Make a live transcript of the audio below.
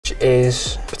which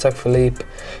is Patek Philippe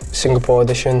Singapore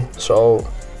edition. So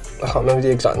I can't remember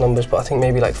the exact numbers, but I think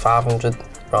maybe like 500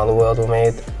 around the world were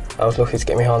made. I was lucky to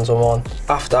get my hands on one.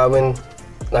 After I win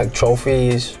like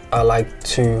trophies, I like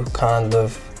to kind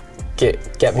of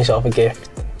get myself a gift.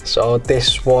 So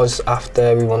this was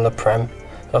after we won the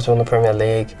Premier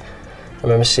League. I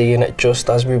remember seeing it just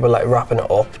as we were like wrapping it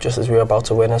up, just as we were about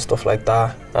to win and stuff like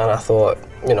that. And I thought,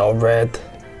 you know, red,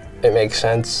 it makes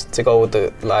sense to go with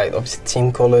the, like, obviously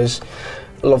team colours.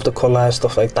 I love the colour,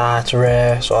 stuff like that, it's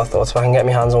rare. So I thought if I can get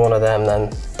my hands on one of them,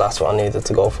 then that's what I needed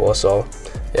to go for. So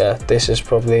yeah, this is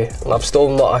probably, and I've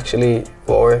still not actually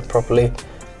wore it properly,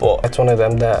 but it's one of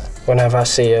them that whenever I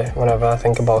see it, whenever I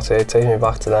think about it, it takes me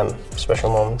back to them special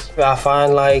moments. I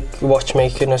find like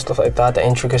watchmaking and stuff like that, the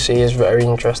intricacy is very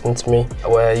interesting to me,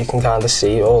 where you can kind of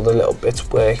see all the little bits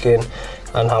working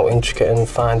and how intricate and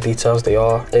fine details they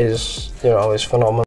are is, you know, is phenomenal.